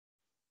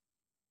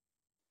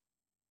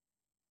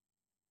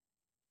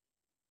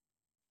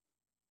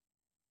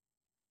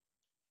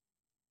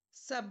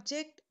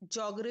Subject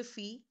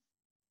Geography,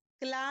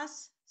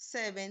 Class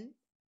 7,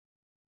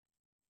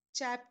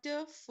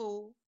 Chapter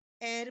 4,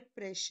 Air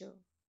Pressure.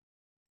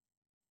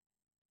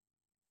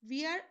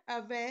 We are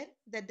aware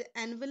that the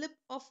envelope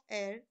of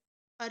air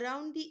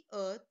around the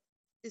Earth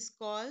is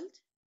called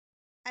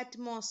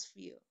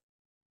atmosphere.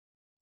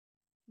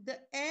 The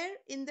air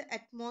in the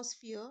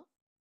atmosphere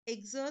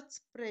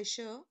exerts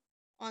pressure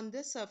on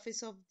the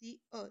surface of the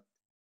Earth.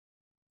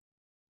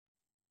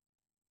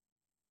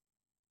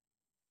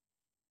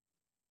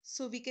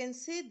 So we can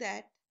say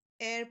that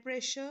air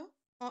pressure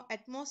or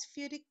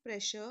atmospheric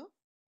pressure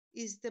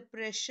is the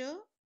pressure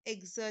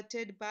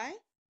exerted by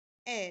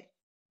air.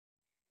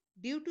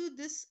 Due to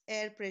this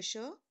air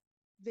pressure,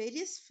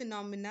 various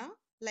phenomena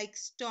like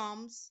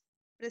storms,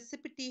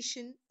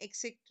 precipitation,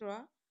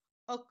 etc.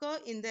 occur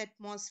in the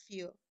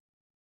atmosphere.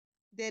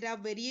 There are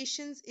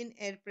variations in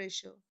air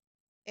pressure.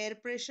 Air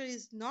pressure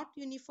is not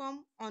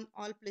uniform on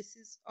all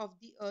places of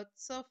the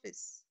Earth's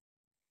surface.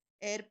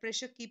 Air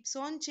pressure keeps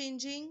on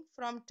changing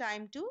from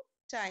time to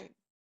time.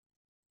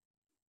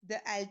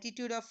 The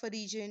altitude of a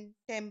region,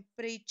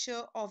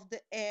 temperature of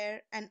the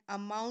air, and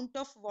amount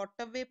of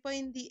water vapor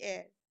in the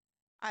air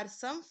are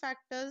some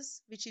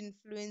factors which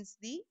influence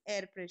the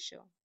air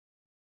pressure.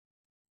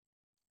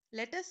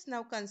 Let us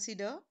now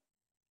consider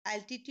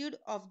altitude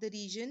of the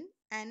region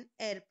and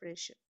air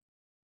pressure.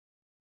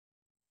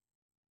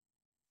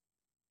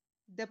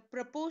 The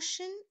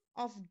proportion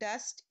of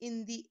dust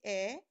in the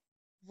air,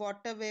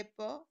 water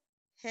vapor,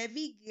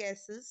 heavy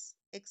gases,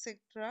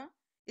 etc.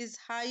 is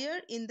higher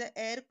in the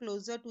air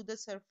closer to the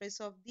surface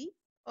of the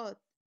Earth.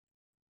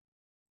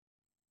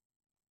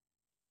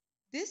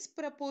 This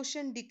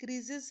proportion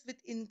decreases with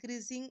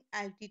increasing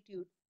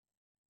altitude.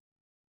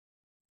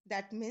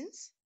 That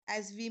means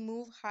as we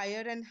move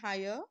higher and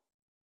higher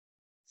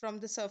from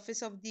the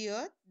surface of the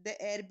Earth,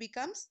 the air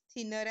becomes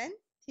thinner and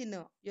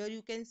thinner. Here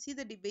you can see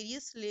the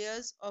various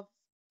layers of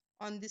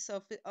on the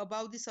surface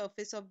above the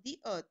surface of the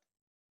Earth.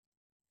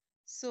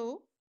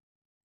 So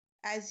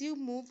as you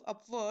move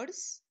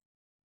upwards,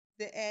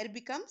 the air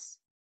becomes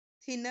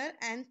thinner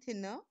and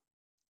thinner.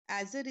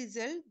 As a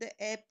result, the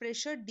air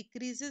pressure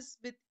decreases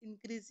with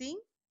increasing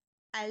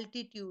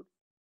altitude.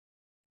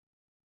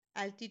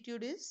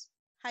 Altitude is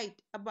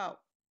height above.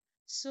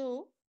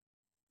 So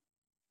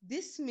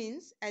this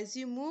means as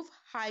you move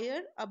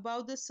higher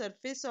above the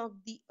surface of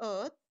the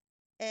Earth,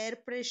 air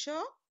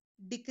pressure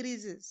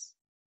decreases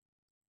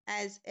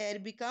as air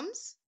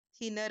becomes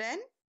thinner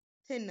and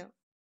thinner.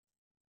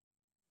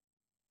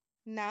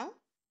 Now,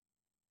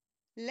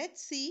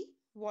 let's see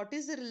what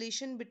is the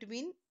relation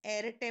between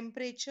air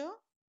temperature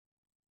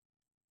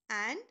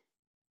and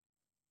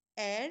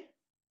air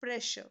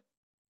pressure.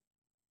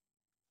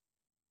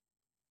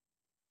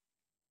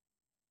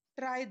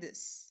 Try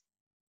this.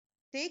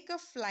 Take a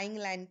flying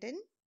lantern,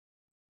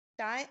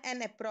 tie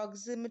an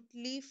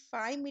approximately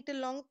 5-meter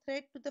long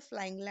thread to the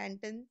flying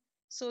lantern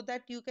so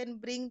that you can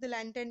bring the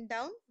lantern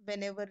down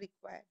whenever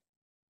required.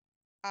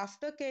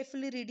 After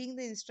carefully reading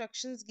the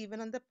instructions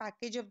given on the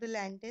package of the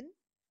lantern,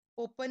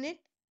 open it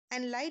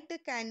and light the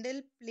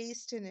candle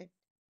placed in it.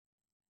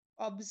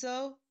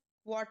 Observe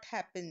what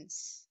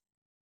happens.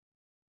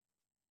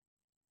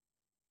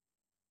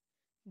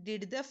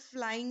 Did the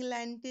flying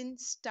lantern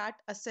start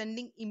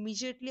ascending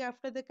immediately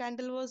after the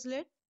candle was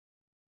lit?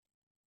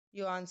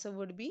 Your answer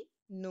would be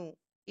no.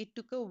 It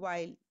took a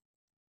while.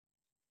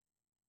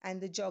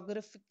 And the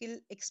geographical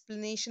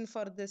explanation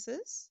for this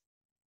is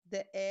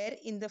the air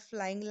in the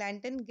flying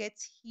lantern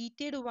gets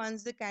heated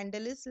once the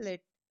candle is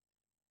lit.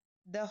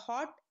 The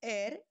hot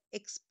air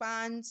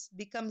expands,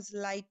 becomes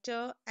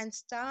lighter, and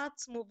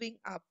starts moving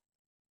up.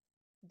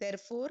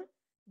 Therefore,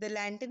 the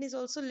lantern is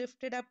also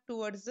lifted up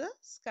towards the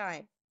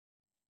sky.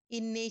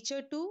 In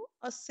nature, too,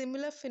 a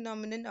similar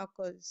phenomenon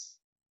occurs.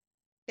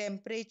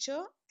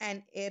 Temperature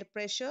and air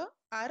pressure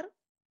are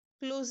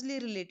closely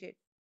related.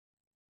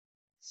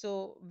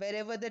 So,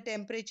 wherever the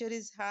temperature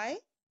is high,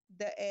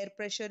 the air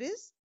pressure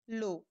is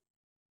low.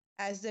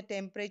 As the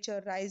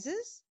temperature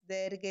rises, the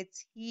air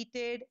gets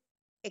heated,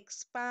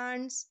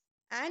 expands,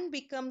 and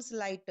becomes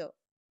lighter.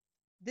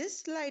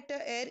 This lighter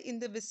air in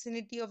the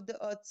vicinity of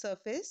the Earth's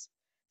surface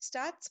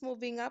starts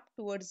moving up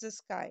towards the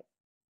sky.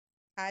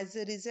 As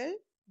a result,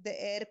 the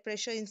air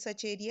pressure in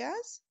such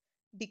areas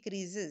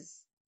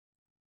decreases.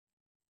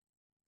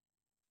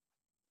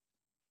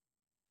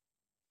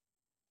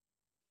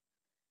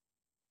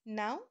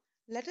 Now,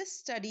 let us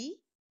study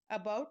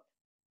about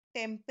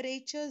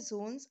temperature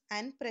zones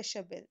and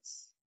pressure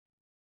belts.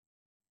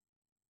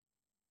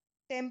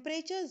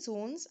 Temperature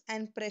zones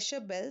and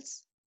pressure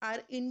belts are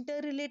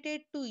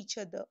interrelated to each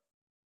other,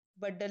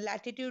 but the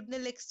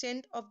latitudinal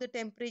extent of the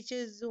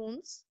temperature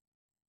zones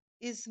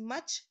is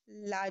much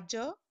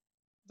larger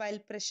while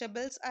pressure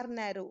belts are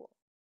narrower.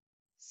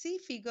 See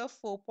figure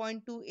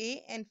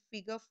 4.2a and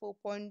figure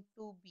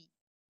 4.2b.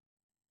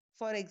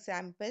 For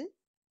example,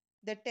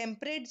 the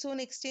temperate zone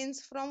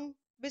extends from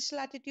which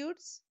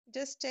latitudes?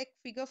 Just check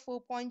figure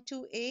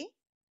 4.2a.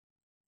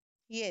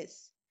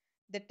 Yes,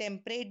 the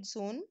temperate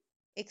zone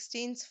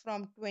extends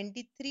from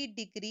 23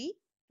 degree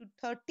to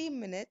 30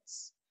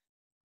 minutes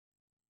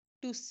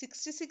to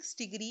 66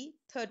 degree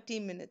 30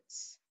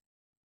 minutes.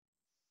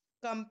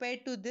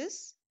 Compared to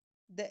this,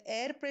 the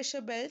air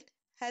pressure belt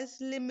has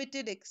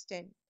limited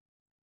extent.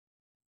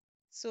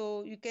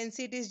 So you can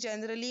see it is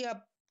generally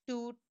up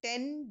to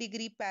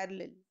 10-degree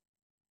parallel.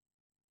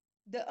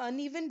 The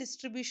uneven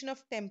distribution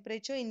of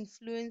temperature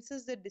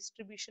influences the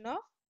distribution of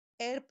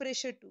air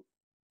pressure too.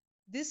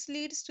 This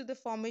leads to the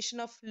formation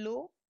of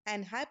low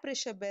and high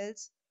pressure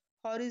belts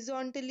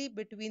horizontally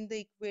between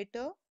the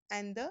equator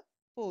and the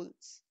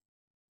poles.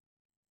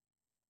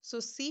 So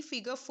see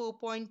figure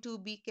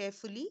 4.2b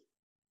carefully.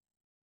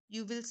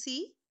 You will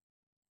see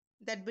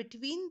that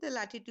between the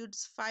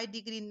latitudes 5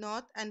 degree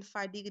north and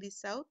 5 degree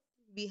south,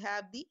 we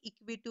have the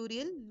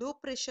equatorial low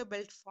pressure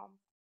belt formed.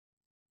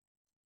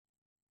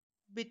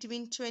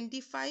 Between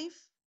 25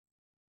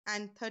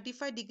 and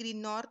 35 degree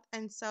north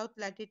and south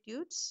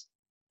latitudes,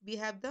 we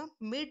have the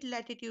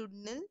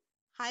mid-latitudinal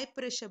high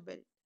pressure belt.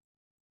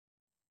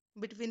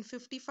 Between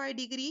 55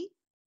 degree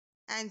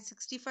and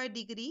 65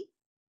 degree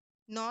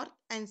north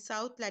and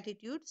south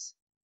latitudes,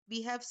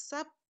 we have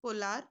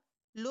subpolar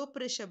low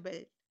pressure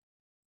belt.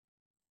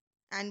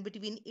 And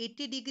between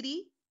 80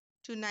 degree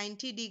to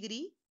 90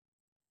 degree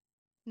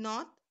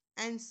north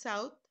and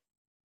south,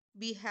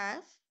 we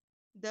have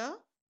the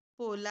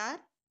polar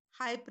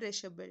high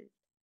pressure belt.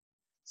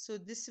 So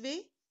this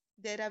way,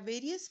 there are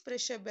various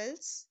pressure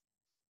belts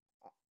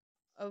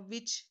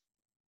which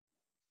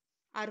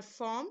are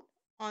formed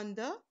on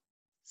the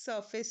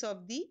surface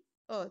of the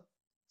earth.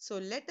 So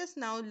let us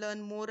now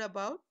learn more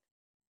about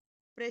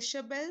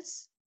pressure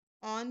belts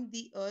on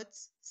the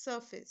earth's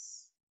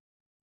surface.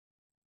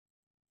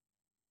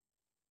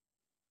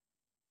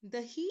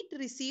 The heat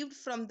received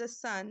from the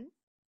sun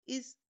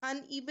is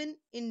uneven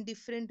in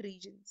different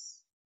regions.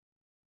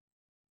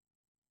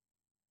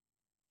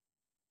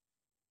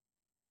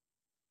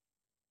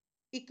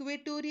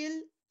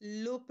 Equatorial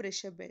low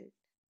pressure belt.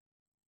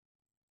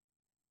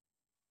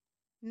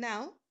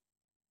 Now,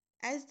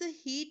 as the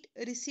heat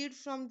received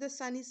from the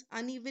sun is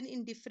uneven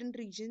in different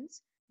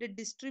regions, the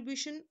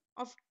distribution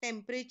of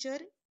temperature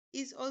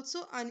is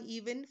also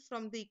uneven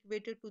from the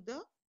equator to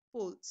the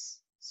poles.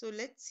 So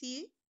let's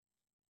see.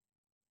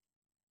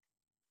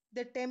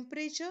 The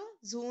temperature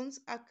zones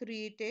are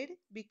created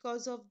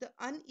because of the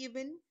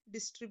uneven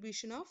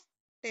distribution of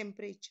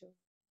temperature.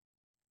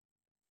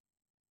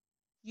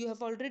 You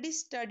have already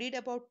studied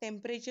about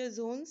temperature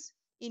zones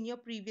in your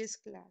previous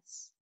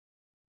class.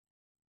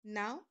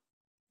 Now,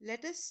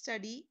 let us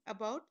study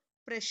about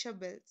pressure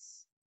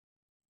belts.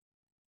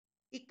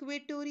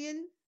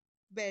 Equatorial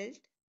belt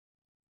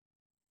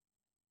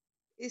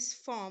is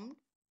formed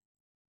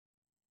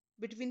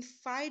between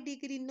 5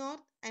 degree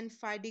north and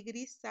 5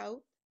 degree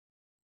south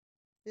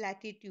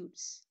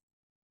latitudes.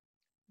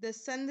 The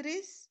sun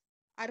rays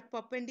are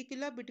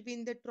perpendicular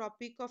between the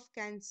Tropic of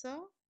Cancer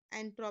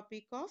and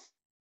Tropic of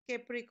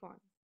Capricorn.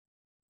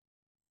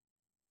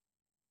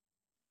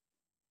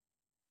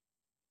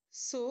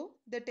 So,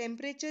 the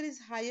temperature is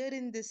higher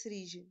in this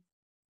region.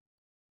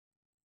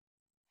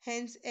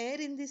 Hence, air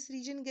in this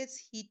region gets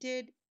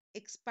heated,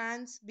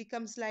 expands,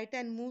 becomes lighter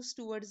and moves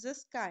towards the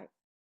sky,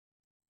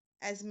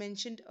 as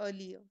mentioned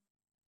earlier.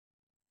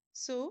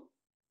 So,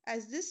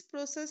 as this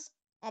process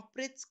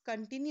operates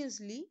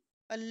continuously,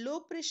 a low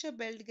pressure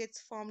belt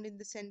gets formed in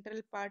the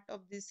central part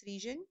of this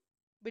region,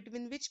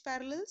 between which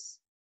parallels?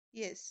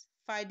 Yes,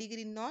 5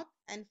 degree north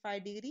and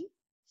 5 degree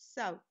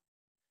south.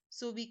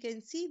 So we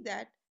can see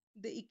that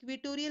the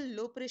equatorial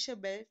low pressure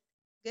belt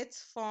gets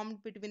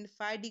formed between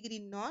 5 degree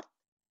north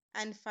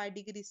and 5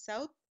 degree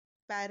south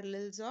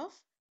parallels of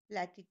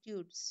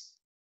latitudes.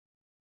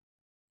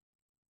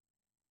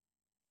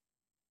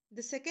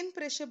 The second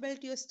pressure belt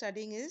you are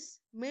studying is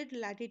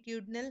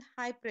mid-latitudinal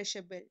high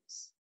pressure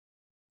belts.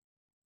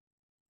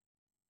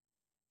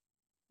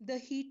 The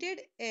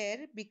heated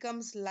air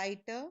becomes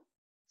lighter,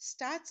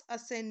 starts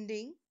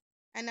ascending,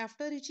 and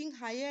after reaching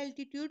higher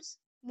altitudes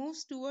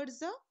moves towards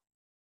the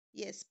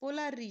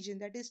polar region,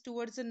 that is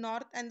towards the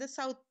north and the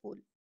south pole.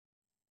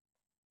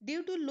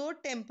 Due to low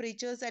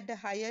temperatures at the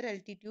higher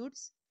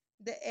altitudes,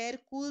 the air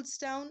cools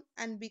down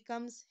and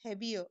becomes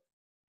heavier.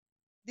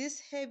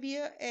 This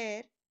heavier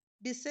air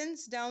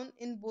descends down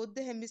in both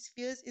the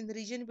hemispheres in the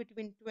region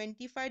between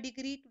 25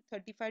 degree to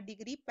 35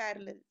 degree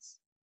parallels.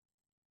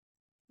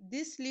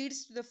 This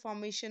leads to the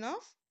formation of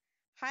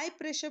high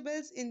pressure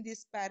belts in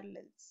these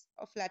parallels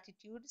of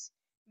latitudes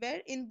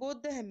where in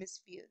both the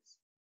hemispheres.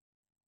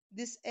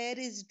 This air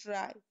is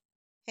dry,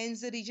 hence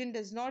the region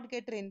does not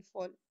get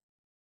rainfall.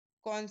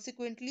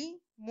 Consequently,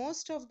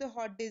 most of the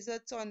hot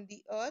deserts on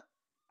the earth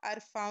are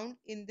found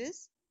in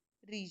this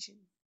region.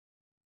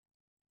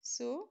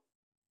 So,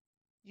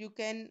 you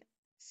can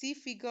see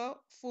figure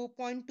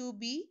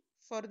 4.2b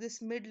for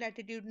this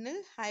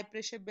mid-latitudinal high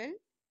pressure belt.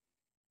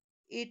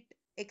 It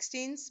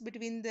extends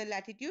between the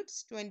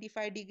latitudes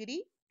 25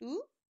 degree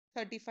to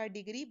 35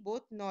 degree,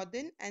 both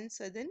northern and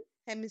southern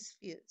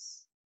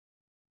hemispheres.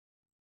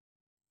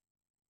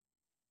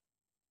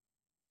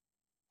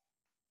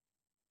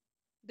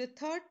 The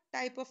third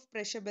type of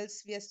pressure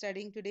belts we are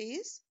studying today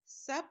is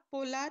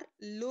subpolar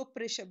low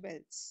pressure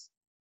belts.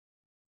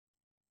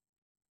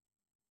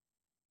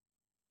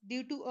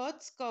 Due to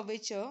Earth's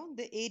curvature,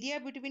 the area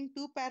between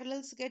two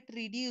parallels get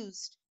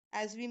reduced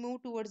as we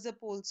move towards the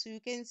poles. So you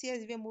can see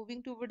as we are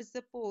moving towards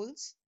the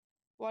poles,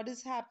 what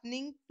is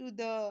happening to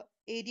the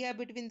area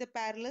between the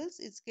parallels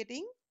is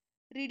getting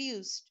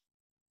reduced.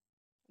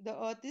 The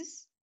Earth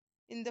is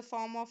in the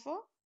form of a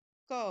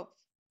curve.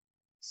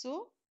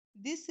 So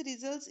this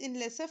results in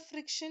lesser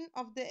friction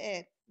of the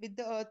air with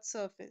the Earth's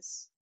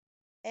surface.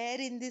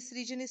 Air in this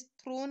region is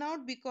thrown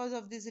out because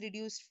of this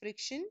reduced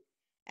friction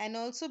and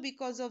also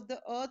because of the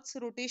Earth's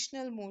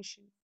rotational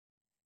motion.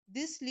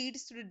 This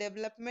leads to the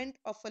development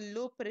of a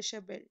low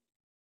pressure belt.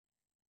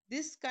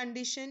 This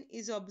condition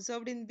is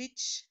observed in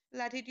which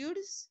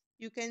latitudes?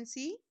 You can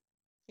see,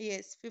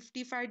 yes,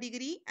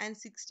 55° and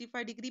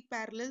 65°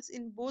 parallels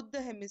in both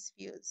the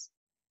hemispheres.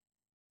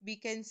 We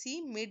can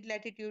see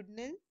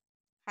mid-latitudinal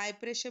high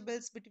pressure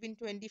belts between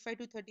 25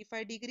 to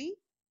 35°,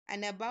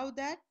 and above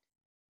that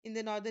in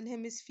the northern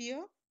hemisphere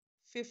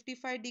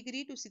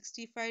 55° to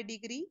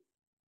 65°,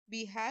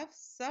 we have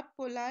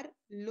subpolar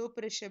low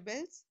pressure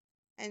belts,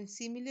 and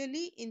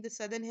similarly in the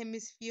southern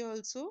hemisphere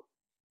also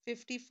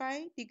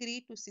 55°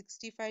 to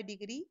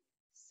 65°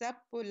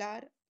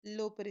 subpolar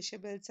low pressure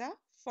belts are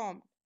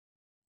formed.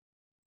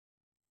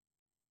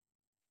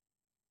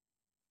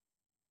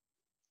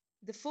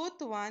 The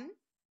fourth one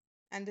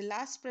and the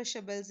last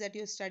pressure belts that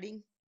you're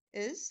studying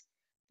is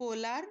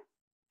polar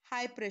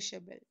high pressure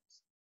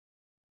belts.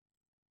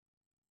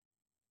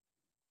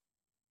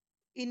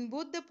 In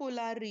both the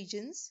polar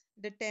regions,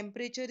 the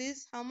temperature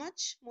is how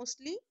much?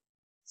 Mostly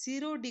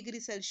 0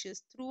 degrees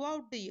Celsius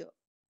throughout the year.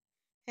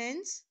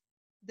 Hence,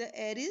 the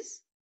air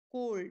is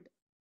cold.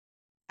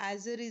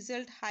 As a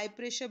result, high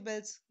pressure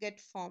belts get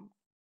formed.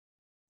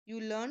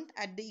 You learnt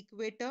at the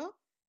equator,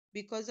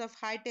 because of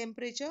high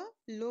temperature,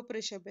 low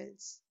pressure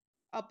belts.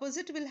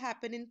 Opposite will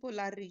happen in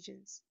polar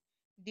regions.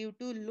 Due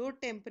to low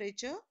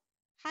temperature,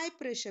 high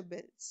pressure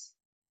belts.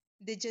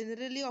 They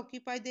generally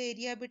occupy the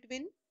area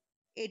between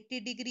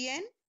 80°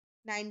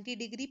 and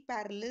 90°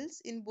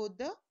 parallels in both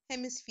the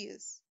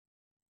hemispheres.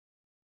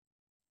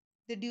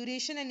 The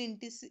duration and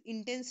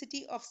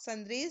intensity of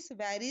sun rays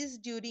varies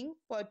during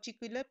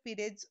particular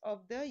periods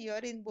of the year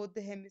in both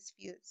the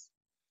hemispheres.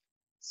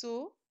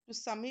 So, to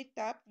sum it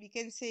up, we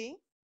can say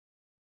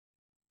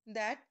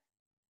that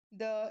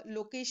the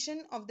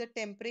location of the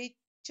temperature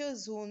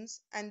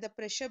zones and the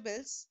pressure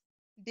belts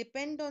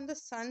depend on the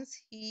sun's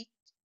heat,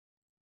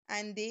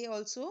 and they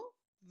also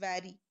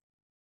vary.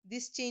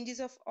 This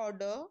changes of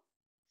order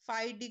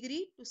 5°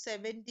 to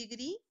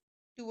 7°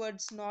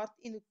 towards north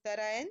in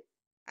Uttarayan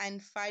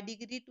and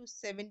 5° to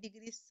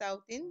 7°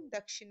 south in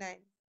Dakshinayan.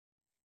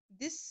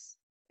 This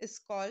is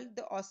called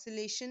the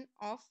oscillation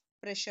of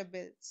pressure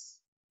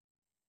belts.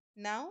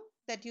 Now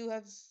that you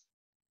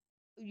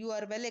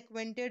are well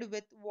acquainted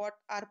with what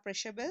are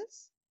pressure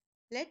belts,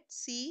 let's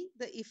see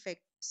the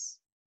effects.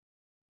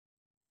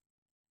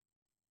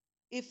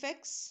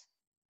 Effects.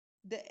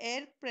 The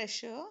air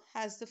pressure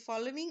has the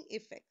following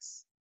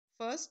effects.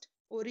 First,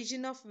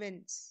 origin of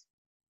winds.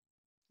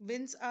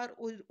 Winds are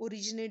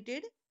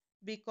originated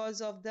because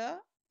of the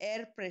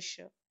air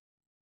pressure.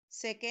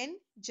 Second,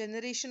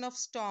 generation of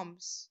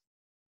storms.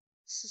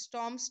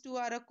 Storms too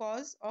are a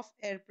cause of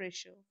air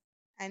pressure.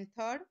 And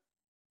third,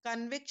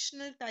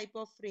 convectional type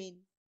of rain.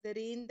 The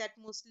rain that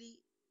mostly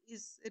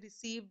is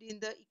received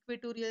in the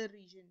equatorial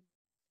region.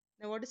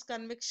 Now, what is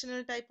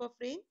convectional type of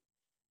rain?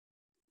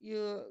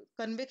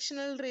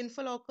 Convectional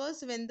rainfall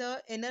occurs when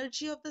the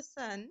energy of the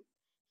sun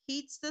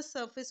heats the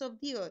surface of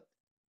the earth,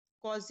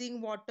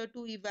 causing water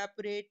to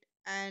evaporate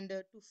and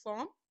to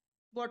form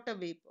water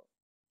vapor.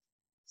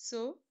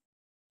 So,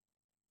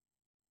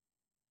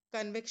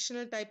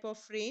 convectional type of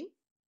rain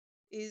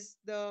is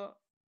the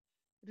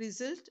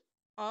result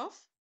of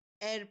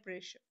air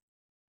pressure.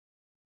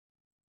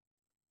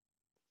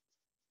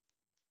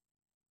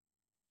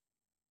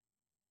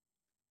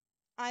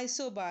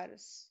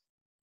 Isobars.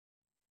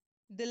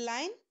 The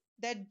line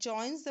that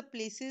joins the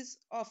places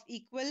of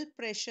equal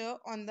pressure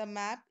on the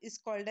map is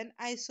called an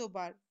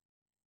isobar.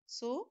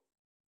 So,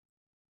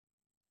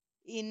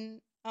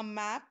 in a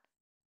map,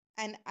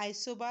 an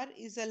isobar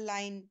is a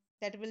line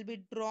that will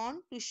be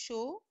drawn to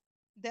show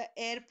the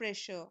air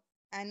pressure,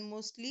 and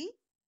mostly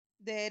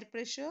the air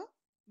pressure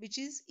which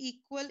is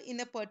equal in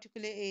a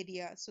particular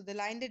area. So the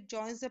line that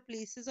joins the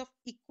places of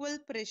equal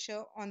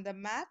pressure on the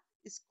map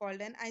is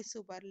called an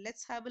isobar.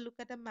 Let's have a look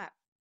at a map.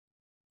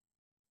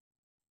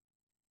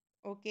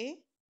 Okay.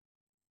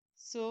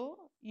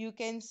 So you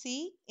can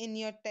see in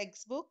your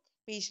textbook,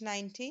 page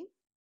 19,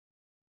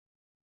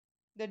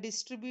 the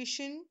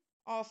distribution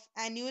of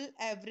annual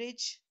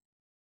average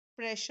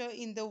pressure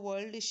in the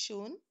world is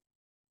shown,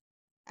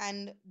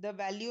 and the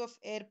value of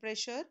air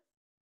pressure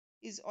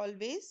is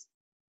always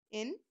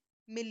in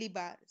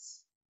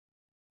millibars.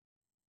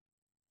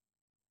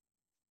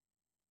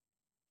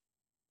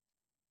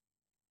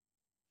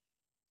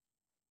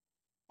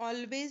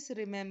 Always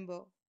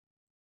remember,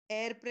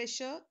 Air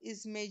pressure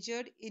is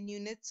measured in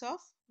units of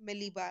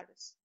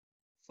millibars.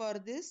 For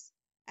this,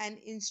 an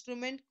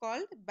instrument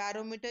called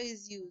barometer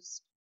is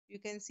used. You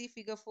can see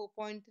figure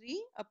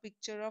 4.3, a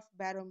picture of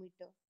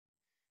barometer.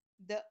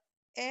 The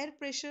air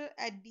pressure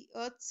at the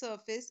Earth's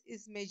surface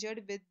is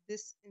measured with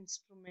this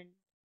instrument.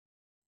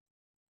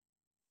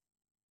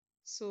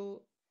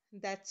 So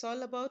that's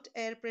all about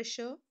air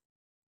pressure.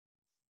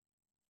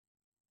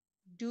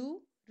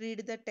 Do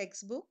read the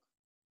textbook.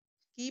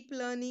 Keep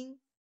learning.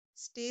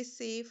 Stay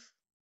safe.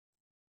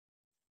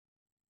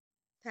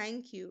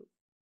 Thank you.